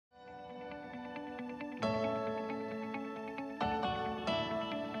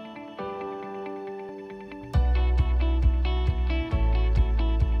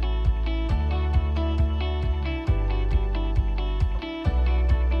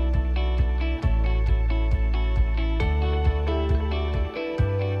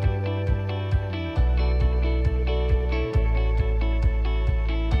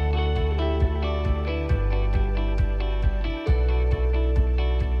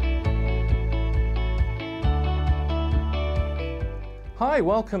Hi,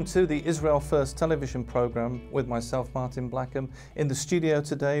 welcome to the Israel First television program with myself, Martin Blackham. In the studio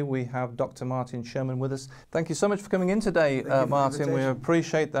today, we have Dr. Martin Sherman with us. Thank you so much for coming in today, Martin. We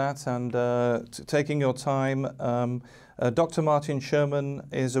appreciate that and taking your time. Dr. Martin Sherman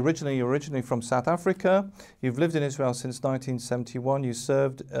is originally from South Africa. You've lived in Israel since 1971. You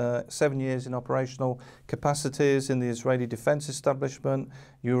served 7 years in operational capacities in the Israeli Defense Establishment.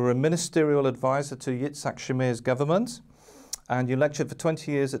 You were a ministerial advisor to Yitzhak Shamir's government. And you lectured for 20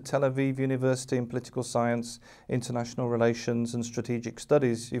 years at Tel Aviv University in Political Science, International Relations and Strategic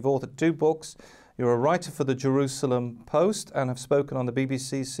Studies. You've authored 2 books. You're a writer for the Jerusalem Post and have spoken on the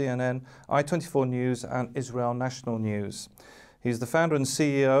BBC, CNN, I24 News and Israel National News. He's the founder and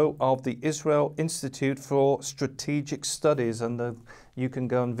CEO of the Israel Institute for Strategic Studies, and you can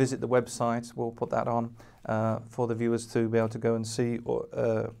go and visit the website. We'll put that on for the viewers to be able to go and see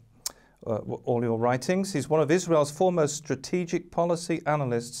all your writings. He's one of Israel's foremost strategic policy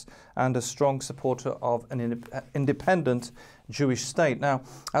analysts and a strong supporter of an independent Jewish state. Now,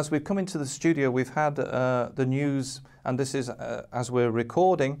 as we've come into the studio, we've had the news, and this is as we're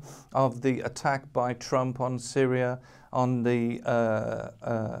recording, of the attack by Trump on Syria, on the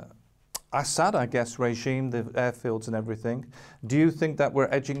Assad, I guess, regime, the airfields and everything. Do you think that we're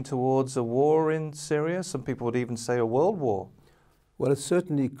edging towards a war in Syria? Some people would even say a world war. Well, it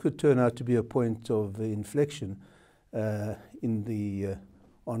certainly could turn out to be a point of inflection in the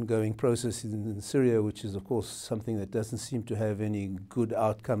ongoing process in Syria, which is, of course, something that doesn't seem to have any good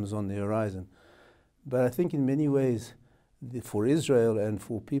outcomes on the horizon. But I think in many ways, for Israel and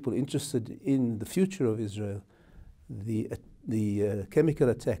for people interested in the future of Israel, the chemical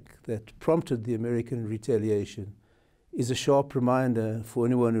attack that prompted the American retaliation is a sharp reminder for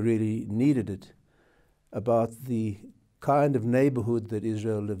anyone who really needed it about the kind of neighborhood that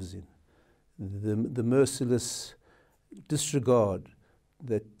Israel lives in, the merciless disregard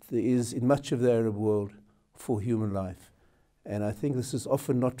that there is in much of the Arab world for human life. And I think this is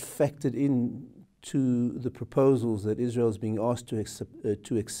often not factored in to the proposals that Israel is being asked to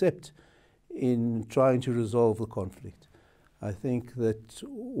accept in trying to resolve the conflict. I think that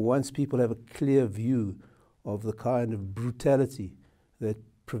once people have a clear view of the kind of brutality that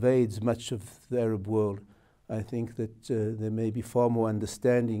pervades much of the Arab world, I think that there may be far more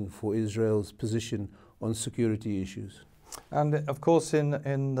understanding for Israel's position on security issues. And of course, in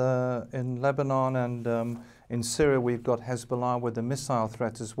Lebanon and in Syria, we've got Hezbollah with the missile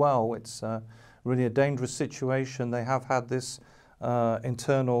threat as well. It's really a dangerous situation. They have had this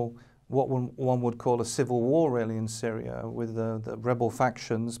internal, what one would call a civil war, really, in Syria with the rebel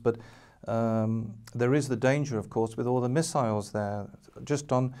factions. But there is the danger, of course, with all the missiles there.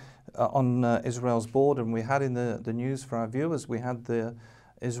 Just on Israel's border, and we had in the news for our viewers, we had the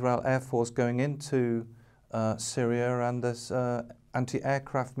Israel Air Force going into Syria, and there's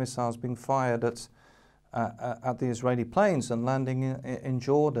anti-aircraft missiles being fired at the Israeli planes and landing in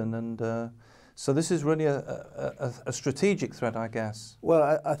Jordan. And so this is really a strategic threat, I guess.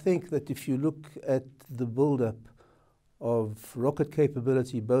 Well, I think that if you look at the build-up of rocket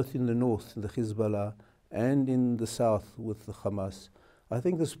capability both in the north, the Hezbollah, and in the south with the Hamas, I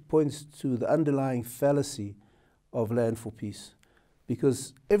think this points to the underlying fallacy of land for peace.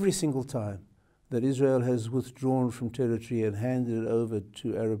 Because every single time that Israel has withdrawn from territory and handed it over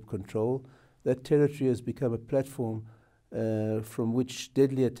to Arab control, that territory has become a platform from which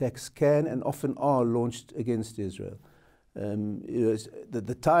deadly attacks can and often are launched against Israel.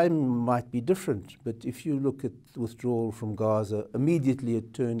 The time might be different, but if you look at withdrawal from Gaza, immediately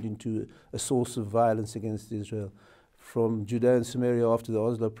it turned into a source of violence against Israel. From Judea and Samaria after the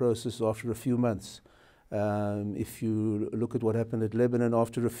Oslo process, after a few months. If you look at what happened at Lebanon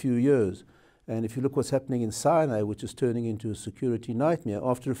after a few years, and if you look what's happening in Sinai, which is turning into a security nightmare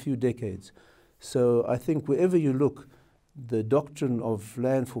after a few decades. So I think wherever you look, the doctrine of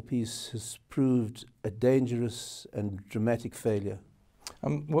land for peace has proved a dangerous and dramatic failure.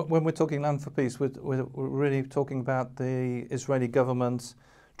 When we're talking land for peace, we're really talking about the Israeli government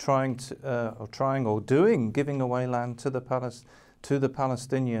giving away land to the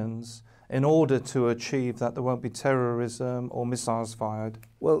Palestinians in order to achieve that there won't be terrorism or missiles fired.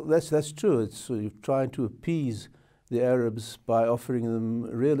 Well, that's true. It's you're trying to appease the Arabs by offering them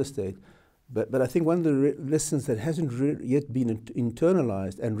real estate. But I think one of the lessons that hasn't yet been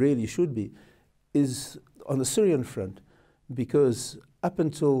internalized, and really should be, is on the Syrian front, because up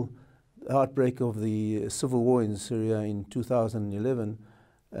until the outbreak of the civil war in Syria in 2011,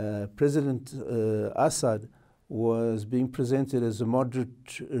 President Assad was being presented as a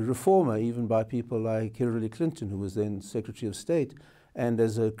moderate reformer, even by people like Hillary Clinton, who was then Secretary of State, and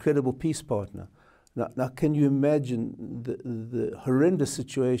as a credible peace partner. Now can you imagine the horrendous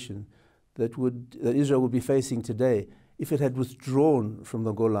situation that Israel would be facing today if it had withdrawn from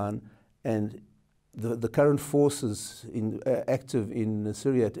the Golan and the current forces active in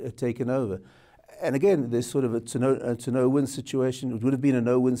Syria had taken over? And again, there's sort of it's a no-win situation. It would have been a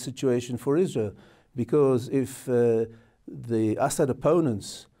no-win situation for Israel, because if the Assad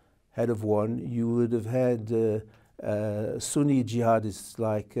opponents had have won, you would have had Sunni jihadists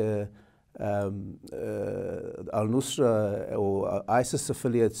like al-Nusra or ISIS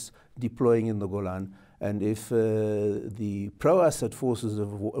affiliates deploying in the Golan. And if the pro-Assad forces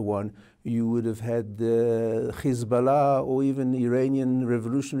have won, you would have had Hezbollah or even Iranian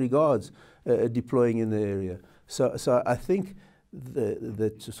Revolutionary Guards deploying in the area. So I think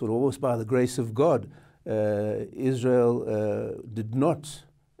that sort of almost by the grace of God, Israel did not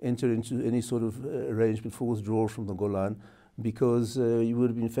enter into any sort of arrangement for withdrawal from the Golan, because you would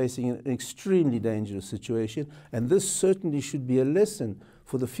have been facing an extremely dangerous situation. And this certainly should be a lesson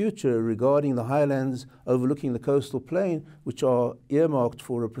for the future regarding the highlands overlooking the coastal plain, which are earmarked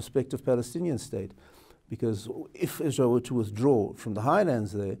for a prospective Palestinian state. Because if Israel were to withdraw from the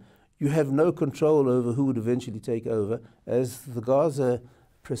highlands there, you have no control over who would eventually take over, as the Gaza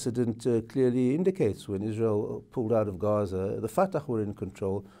precedent clearly indicates. When Israel pulled out of Gaza, the Fatah were in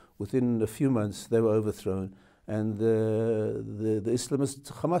control. Within a few months, they were overthrown, and the Islamist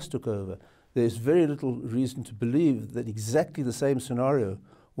Hamas took over. There's very little reason to believe that exactly the same scenario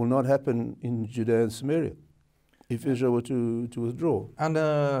will not happen in Judea and Samaria if Israel were to withdraw. And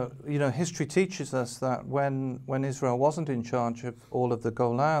you know, history teaches us that when Israel wasn't in charge of all of the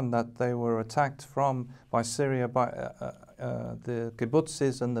Golan, that they were attacked by Syria, by the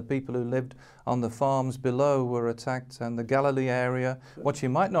kibbutzes, and the people who lived on the farms below were attacked, and the Galilee area. What you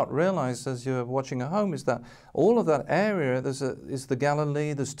might not realize as you're watching at home is that all of that area is the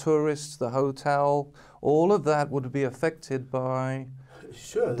Galilee, there's tourists, the hotel, all of that would be affected by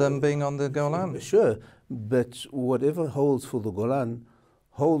them being on the Golan. Sure, but whatever holds for the Golan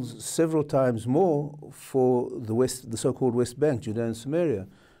holds several times more for the so-called West Bank, Judea and Samaria,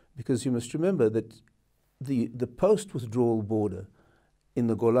 because you must remember that the post-withdrawal border in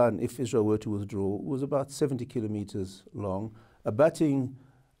the Golan, if Israel were to withdraw, was about 70 kilometers long, abutting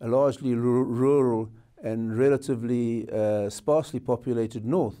a largely rural and relatively sparsely populated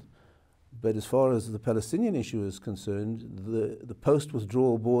north. But as far as the Palestinian issue is concerned, the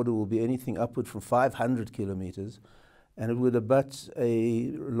post-withdrawal border will be anything upward from 500 kilometers, and it would abut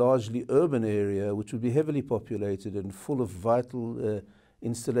a largely urban area which would be heavily populated and full of vital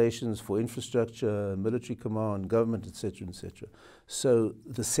installations for infrastructure, military command, government, etc., etc. So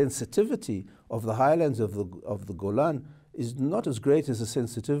the sensitivity of the highlands of the Golan is not as great as the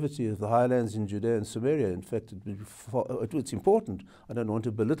sensitivity of the highlands in Judea and Samaria. In fact, it's important. I don't want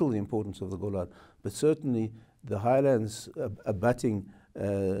to belittle the importance of the Golan, but certainly the highlands abutting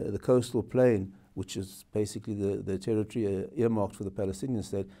the coastal plain, which is basically the territory earmarked for the Palestinian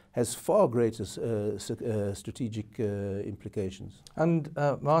state, has far greater strategic implications. And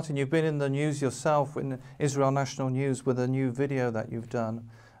Martin, you've been in the news yourself, in Israel National News, with a new video that you've done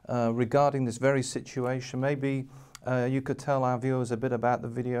regarding this very situation. Maybe you could tell our viewers a bit about the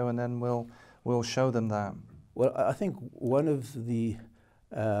video, and then we'll show them that. Well, I think one of the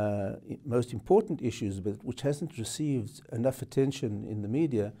most important issues, but which hasn't received enough attention in the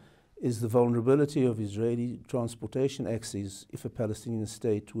media, is the vulnerability of Israeli transportation axes if a Palestinian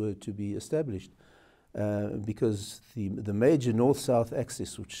state were to be established. Because the major north-south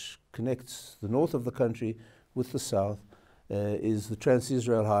axis, which connects the north of the country with the south, is the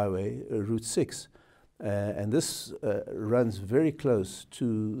Trans-Israel Highway, Route 6. And this runs very close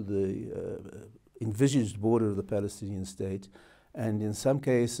to the envisaged border of the Palestinian state, and in some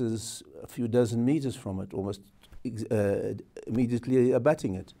cases a few dozen meters from it, almost immediately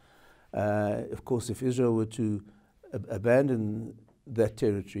abutting it. Of course, if Israel were to abandon that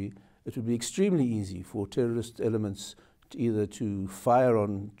territory, it would be extremely easy for terrorist elements either to fire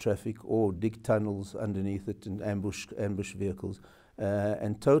on traffic or dig tunnels underneath it and ambush vehicles,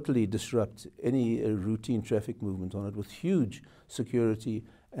 and totally disrupt any routine traffic movement on it, with huge security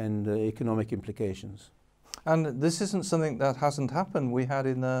and economic implications. And this isn't something that hasn't happened. We had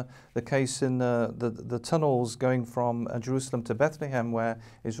in the case in the tunnels going from Jerusalem to Bethlehem, where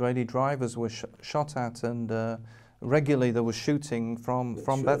Israeli drivers were shot at, and regularly there was shooting from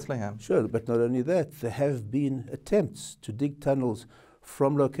Bethlehem. Sure, but not only that, there have been attempts to dig tunnels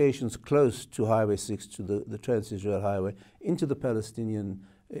from locations close to Highway 6, to the Trans-Israel Highway, into the Palestinian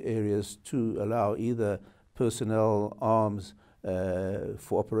areas to allow either personnel, arms,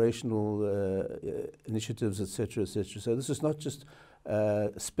 for operational initiatives, etc., etc. So this is not just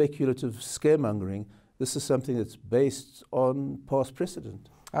speculative scaremongering. This is something that's based on past precedent.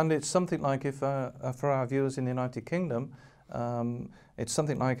 And it's something like, if for our viewers in the United Kingdom, it's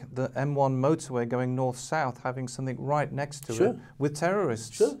something like the M1 motorway going north-south, having something right next to it with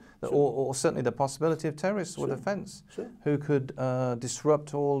terrorists, or certainly the possibility of terrorists with a fence who could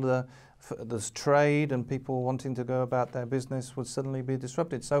disrupt all the trade, and people wanting to go about their business would suddenly be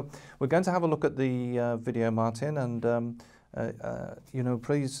disrupted. So we're going to have a look at the video, Martin, and you know,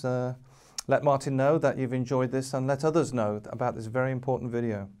 please let Martin know that you've enjoyed this, and let others know about this very important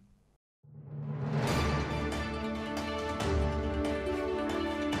video.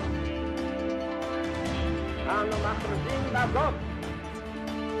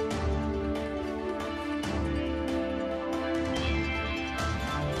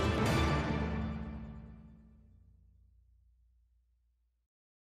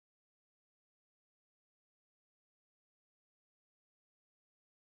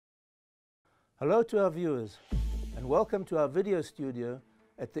 Hello to our viewers, and welcome to our video studio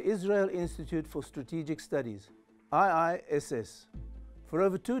at the Israel Institute for Strategic Studies, IISS. For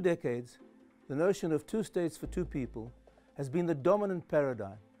over 2 decades, the notion of 2 states for 2 people has been the dominant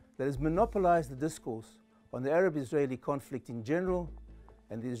paradigm that has monopolized the discourse on the Arab-Israeli conflict in general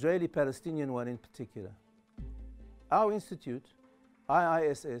and the Israeli-Palestinian one in particular. Our institute,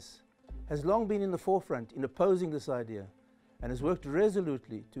 IISS, has long been in the forefront in opposing this idea, and has worked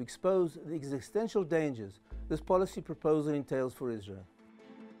resolutely to expose the existential dangers this policy proposal entails for Israel.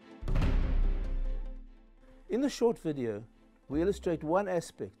 In the short video, we illustrate one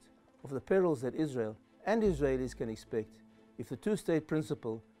aspect of the perils that Israel and Israelis can expect if the 2-state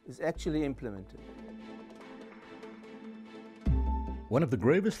principle is actually implemented. One of the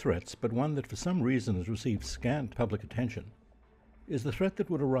gravest threats, but one that for some reason has received scant public attention, is the threat that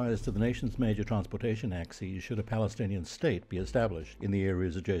would arise to the nation's major transportation axes should a Palestinian state be established in the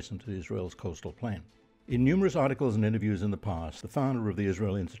areas adjacent to Israel's coastal plain. In numerous articles and interviews in the past, the founder of the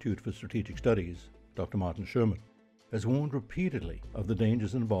Israel Institute for Strategic Studies, Dr. Martin Sherman, has warned repeatedly of the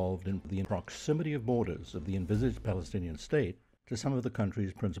dangers involved in the proximity of borders of the envisaged Palestinian state to some of the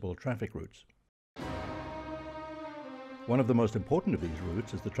country's principal traffic routes. One of the most important of these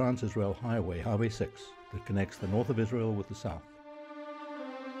routes is the Trans-Israel Highway, Highway 6, that connects the north of Israel with the south.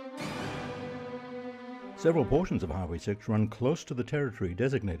 Several portions of Highway 6 run close to the territory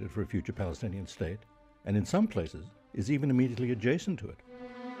designated for a future Palestinian state, and in some places is even immediately adjacent to it.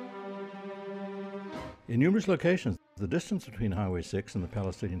 In numerous locations, the distance between Highway 6 and the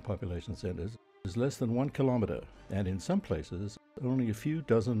Palestinian population centers is less than 1 kilometer, and in some places only a few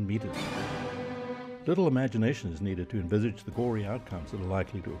dozen meters. Little imagination is needed to envisage the gory outcomes that are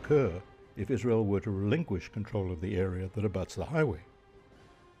likely to occur if Israel were to relinquish control of the area that abuts the highway.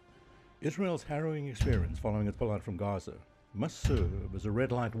 Israel's harrowing experience following its pullout from Gaza must serve as a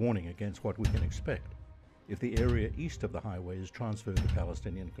red light warning against what we can expect if the area east of the highway is transferred to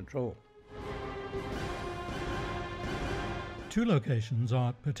Palestinian control. 2 locations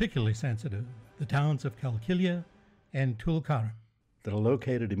are particularly sensitive, the towns of Kalkilia and Tulkarm, that are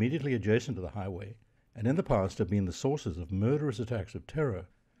located immediately adjacent to the highway and in the past have been the sources of murderous attacks of terror,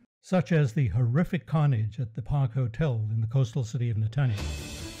 such as the horrific carnage at the Park Hotel in the coastal city of Netanya.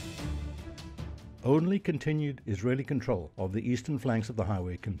 Only continued Israeli control of the eastern flanks of the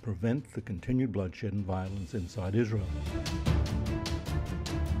highway can prevent the continued bloodshed and violence inside Israel.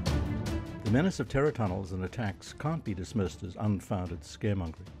 The menace of terror tunnels and attacks can't be dismissed as unfounded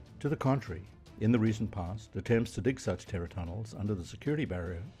scaremongering. To the contrary, in the recent past, attempts to dig such terror tunnels under the security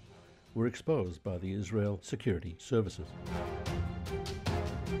barrier were exposed by the Israel Security Services.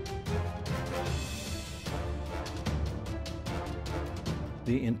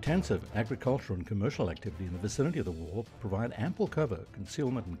 The intensive agricultural and commercial activity in the vicinity of the wall provide ample cover,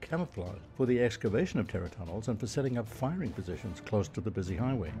 concealment and camouflage for the excavation of terror tunnels and for setting up firing positions close to the busy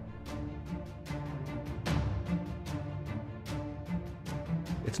highway.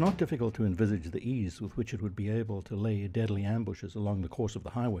 It's not difficult to envisage the ease with which it would be able to lay deadly ambushes along the course of the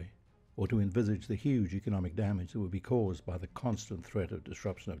highway, or to envisage the huge economic damage that would be caused by the constant threat of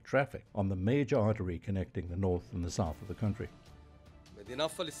disruption of traffic on the major artery connecting the north and the south of the country. מדינה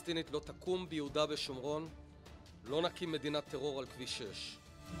פלסטינית לא תקום ביהודה ושומרון, לא נקים מדינת טרור על כביש 6.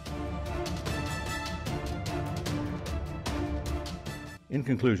 In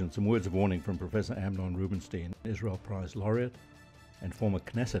conclusion, some words of warning from Professor Amnon Rubinstein, Israel Prize Laureate and former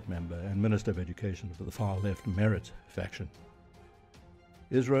Knesset member and Minister of Education of the far-left Meretz faction.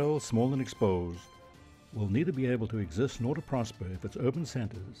 Israel, small and exposed, will neither be able to exist nor to prosper if its urban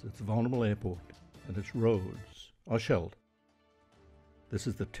centers, its vulnerable airport, and its roads are shelled. This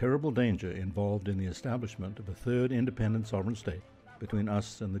is the terrible danger involved in the establishment of a third independent sovereign state, between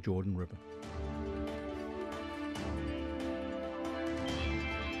us and the Jordan River.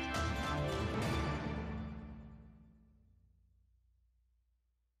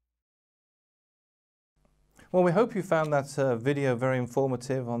 Well, we hope you found that video very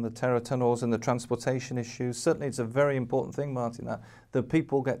informative on the terror tunnels and the transportation issues. Certainly it's a very important thing, Martin, that the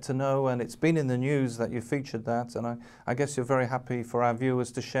people get to know, and it's been in the news that you featured that, and I guess you're very happy for our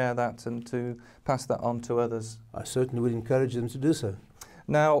viewers to share that and to pass that on to others. I certainly would encourage them to do so.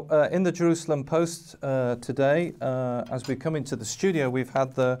 Now, in the Jerusalem Post today, as we come into the studio, we've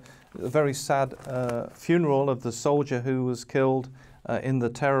had the very sad funeral of the soldier who was killed in the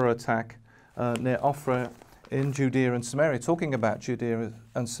terror attack near Ofra in Judea and Samaria, talking about Judea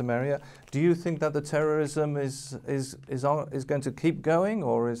and Samaria. Do you think that the terrorism is going to keep going,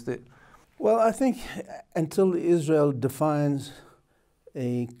 or is it? Well, I think until Israel defines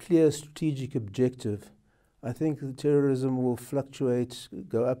a clear strategic objective, I think the terrorism will fluctuate,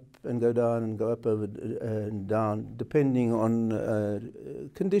 go up and go down and go up over and down, depending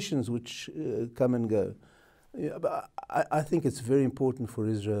on conditions which come and go. Yeah, but I think it's very important for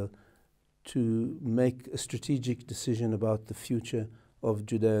Israel to make a strategic decision about the future of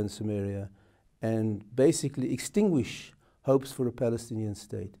Judea and Samaria and basically extinguish hopes for a Palestinian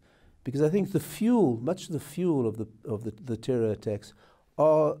state. Because I think the fuel, much of the fuel of the terror attacks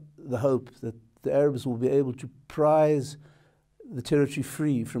are the hope that the Arabs will be able to prize the territory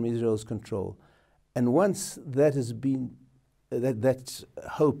free from Israel's control. And once that has been, that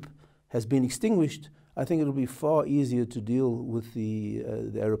hope has been extinguished, I think it'll be far easier to deal with the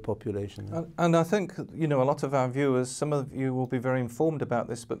Arab population. And I think, you know, a lot of our viewers, some of you will be very informed about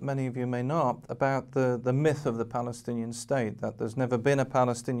this, but many of you may not, about the myth of the Palestinian state, that there's never been a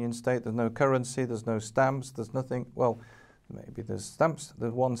Palestinian state, there's no currency, there's no stamps, there's nothing, well, maybe there's stamps,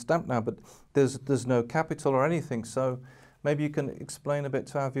 there's one stamp now, but there's no capital or anything. So maybe you can explain a bit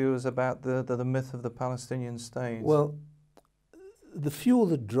to our viewers about the myth of the Palestinian state. Well, the fuel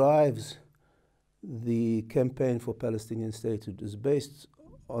that drives the campaign for Palestinian statehood is based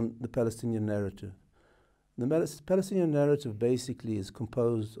on the Palestinian narrative. The Palestinian narrative basically is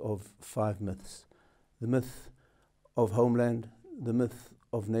composed of 5 myths. The myth of homeland, the myth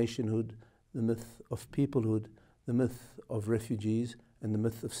of nationhood, the myth of peoplehood, the myth of refugees, and the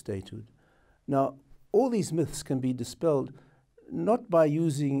myth of statehood. Now, all these myths can be dispelled not by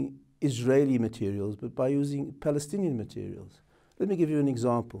using Israeli materials, but by using Palestinian materials. Let me give you an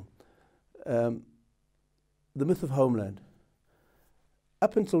example. The myth of homeland.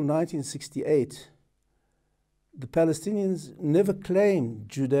 Up until 1968, the Palestinians never claimed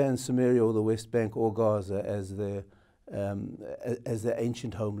Judea and Samaria or the West Bank or Gaza as their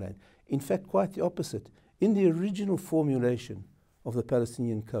ancient homeland. In fact, quite the opposite. In the original formulation of the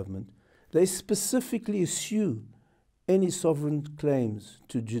Palestinian covenant, they specifically eschew any sovereign claims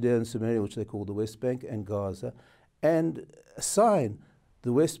to Judea and Samaria, which they call the West Bank and Gaza, and assign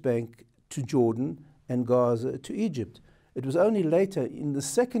the West Bank to Jordan and Gaza to Egypt. It was only later, in the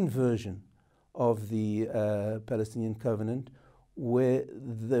second version of the Palestinian covenant, where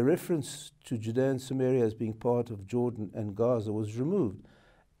the reference to Judea and Samaria as being part of Jordan and Gaza was removed.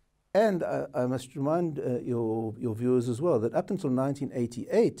 And I must remind your viewers as well that up until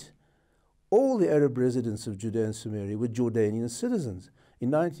 1988, all the Arab residents of Judea and Samaria were Jordanian citizens.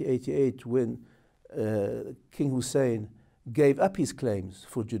 In 1988, when King Hussein gave up his claims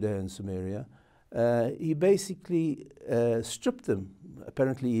for Judea and Samaria, he basically stripped them,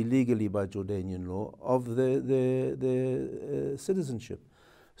 apparently illegally by Jordanian law, of their citizenship.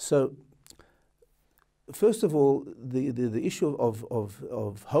 So, first of all, the issue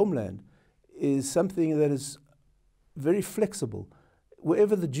of homeland is something that is very flexible.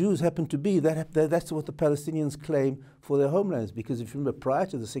 Wherever the Jews happen to be, that's what the Palestinians claim for their homelands. Because if you remember, prior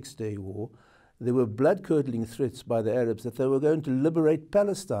to the Six-Day War, there were blood-curdling threats by the Arabs that they were going to liberate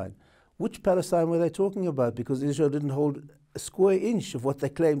Palestine. Which Palestine were they talking about? Because Israel didn't hold a square inch of what they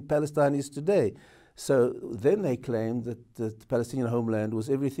claimed Palestine is today. So then they claimed that the Palestinian homeland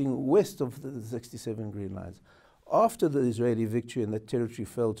was everything west of the 67 Green Lines. After the Israeli victory and that territory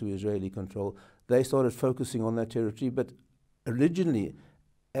fell to Israeli control, they started focusing on that territory, but originally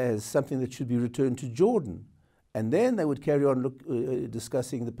as something that should be returned to Jordan. And then they would carry on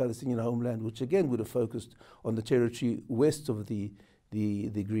discussing the Palestinian homeland, which again would have focused on the territory west of the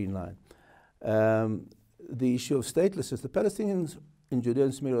Green Line. The issue of statelessness. The Palestinians in Judea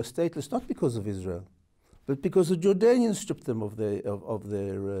and Samaria are stateless not because of Israel, but because the Jordanians stripped them of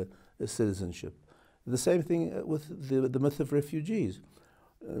their citizenship. The same thing with the myth of refugees.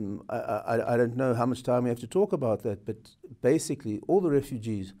 I don't know how much time we have to talk about that, but basically all the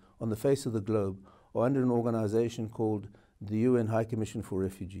refugees on the face of the globe are under an organization called the UN High Commission for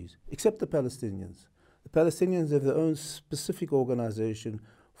Refugees, except the Palestinians. The Palestinians have their own specific organization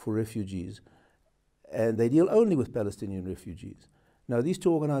for refugees, and they deal only with Palestinian refugees. Now, these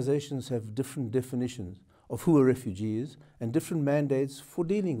two organizations have different definitions of who a refugee is and different mandates for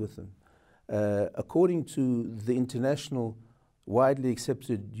dealing with them. According to the international, widely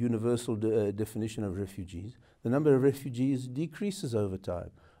accepted universal definition of refugees, the number of refugees decreases over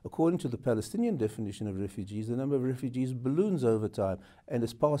time. According to the Palestinian definition of refugees, the number of refugees balloons over time and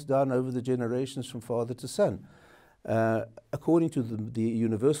is passed down over the generations from father to son. According to the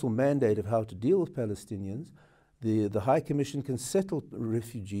universal mandate of how to deal with Palestinians, the High Commission can settle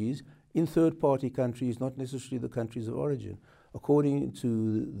refugees in third-party countries, not necessarily the countries of origin. According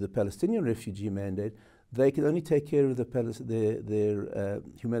to the Palestinian refugee mandate, they can only take care of their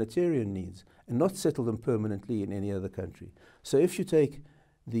humanitarian needs and not settle them permanently in any other country. So if you take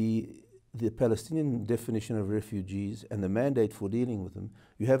the Palestinian definition of refugees and the mandate for dealing with them,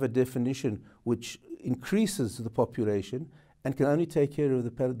 you have a definition which increases the population and can only take care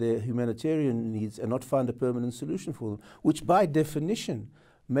of their humanitarian needs and not find a permanent solution for them, which by definition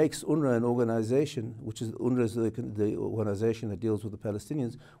makes UNRWA an organization, which is UNRWA is the organization that deals with the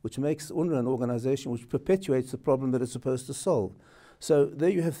Palestinians, which makes UNRWA an organization which perpetuates the problem that it's supposed to solve. So there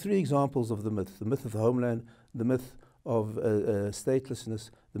you have three examples of the myth of the homeland, the myth of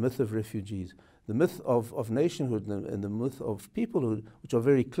statelessness, the myth of refugees, the myth of nationhood and the myth of peoplehood, which are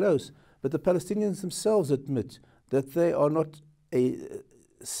very close, but the Palestinians themselves admit that they are not a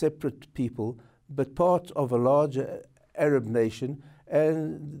separate people, but part of a larger Arab nation,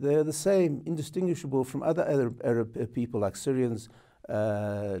 and they're the same, indistinguishable from other Arab people like Syrians,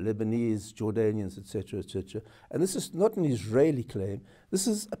 Lebanese, Jordanians, etc., etc. And this is not an Israeli claim, this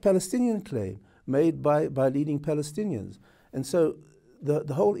is a Palestinian claim made by leading Palestinians. And so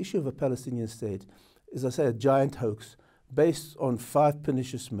the whole issue of a Palestinian state is, I say, a giant hoax based on 5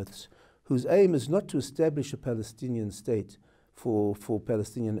 pernicious myths whose aim is not to establish a Palestinian state for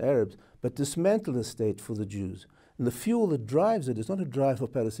Palestinian Arabs, but dismantle a state for the Jews. And the fuel that drives it is not a drive for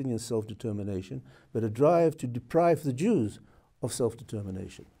Palestinian self-determination, but a drive to deprive the Jews of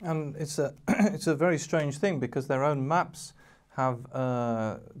self-determination. And it's a very strange thing, because their own maps have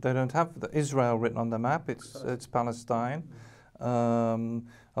they don't have Israel written on the map. It's Palestine. A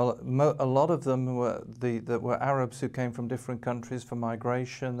lot of them were Arabs who came from different countries for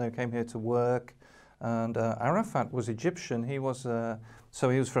migration. They came here to work, and Arafat was Egyptian. He was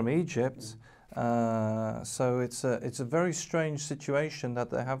from Egypt. So it's a very strange situation that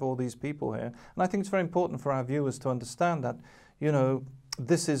they have all these people here, and I think it's very important for our viewers to understand that, you know,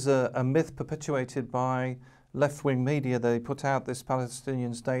 this is a myth perpetuated by left-wing media. They put out this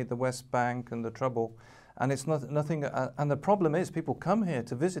Palestinian state, the West Bank, and the trouble, and it's nothing. And the problem is, people come here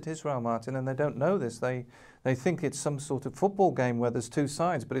to visit Israel, Martin, and they don't know this. They think it's some sort of football game where there's two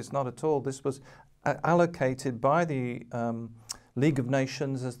sides, but it's not at all. This was allocated by the League of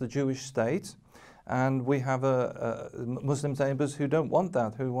Nations as the Jewish state, and we have Muslim neighbours who don't want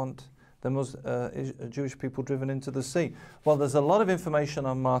that, who want the Jewish people driven into the sea. Well, there's a lot of information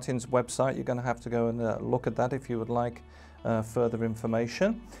on Martin's website. You're going to have to go and look at that if you would like further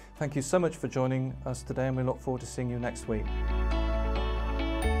information. Thank you so much for joining us today, and we look forward to seeing you next week.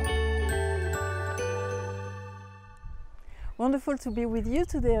 Wonderful to be with you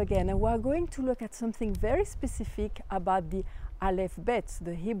today again, and we're going to look at something very specific about the Aleph Bet,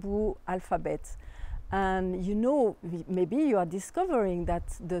 the Hebrew alphabet. And you know, maybe you are discovering that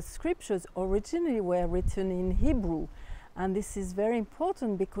the scriptures originally were written in Hebrew. And this is very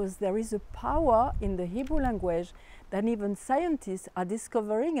important because there is a power in the Hebrew language that even scientists are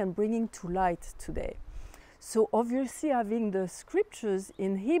discovering and bringing to light today. So obviously having the scriptures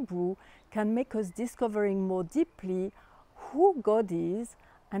in Hebrew can make us discovering more deeply who God is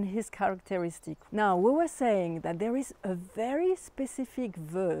and his characteristics. Now, we were saying that there is a very specific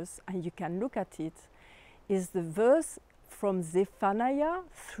verse, and you can look at it, is the verse from Zephaniah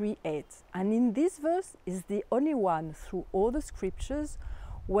 3:8. And in this verse is the only one through all the scriptures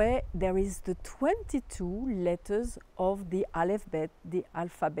where there is the 22 letters of the Aleph Bet, the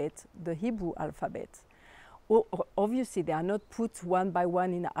alphabet, the Hebrew alphabet. Well, obviously, they are not put one by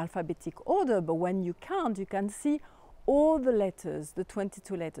one in alphabetic order, but when you count, you can see all the letters, the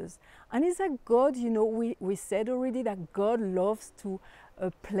 22 letters. And it's like God, you know, we said already that God loves to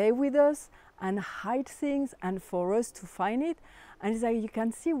play with us and hide things and for us to find it. And it's like you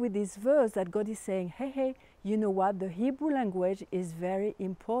can see with this verse that God is saying, hey, you know what, the Hebrew language is very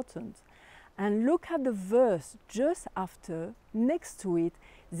important. And look at the verse just after, next to it,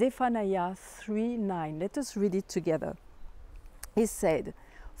 Zephaniah 3:9. Let us read it together. He said,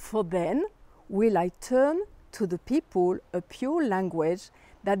 "For then will I turn to the people a pure language,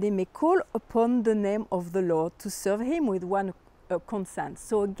 that they may call upon the name of the Lord to serve him with one consent.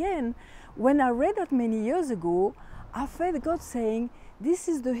 So again, when I read that many years ago, I felt God saying, this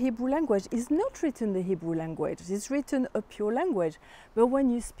is the Hebrew language. It's not written the Hebrew language, it's written a pure language. But when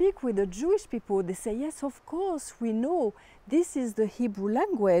you speak with the Jewish people, they say, yes, of course, we know this is the Hebrew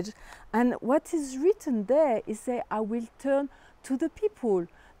language. And what is written there is say, I will turn to the people,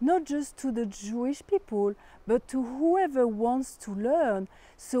 not just to the Jewish people, but to whoever wants to learn.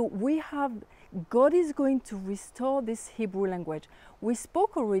 So God is going to restore this Hebrew language. We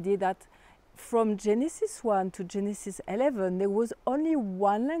spoke already that from Genesis 1 to Genesis 11, there was only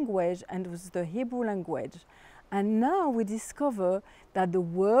one language, and it was the Hebrew language. And now we discover that the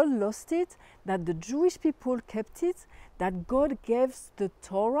world lost it, that the Jewish people kept it, that God gave the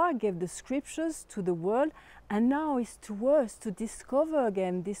Torah, gave the scriptures to the world, and now it's to us to discover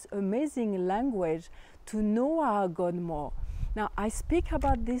again this amazing language, to know our God more. Now, I speak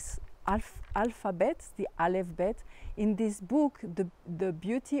about this alphabet, the Aleph Bet, in this book, the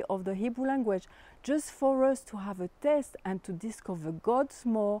beauty of the Hebrew language, just for us to have a taste and to discover God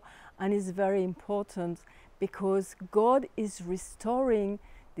more. And it's very important because God is restoring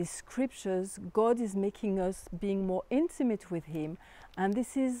the scriptures. God is making us being more intimate with him. And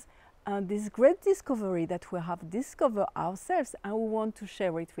this is this great discovery that we have discovered ourselves, and we want to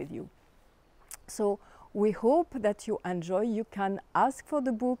share it with you. So we hope that you enjoy. You can ask for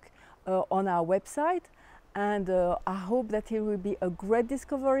the book on our website, and I hope that it will be a great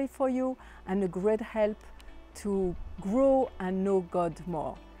discovery for you and a great help to grow and know God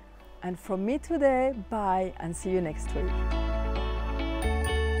more. And from me today, bye, and see you next week.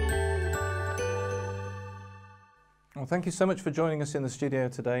 Well, thank you so much for joining us in the studio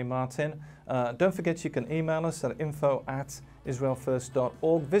today, Martin. Don't forget you can email us at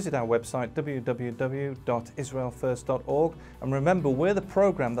info@israelfirst.org. Visit our website, www.israelfirst.org. And remember, we're the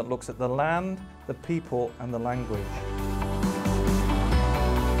program that looks at the land, the people, and the language.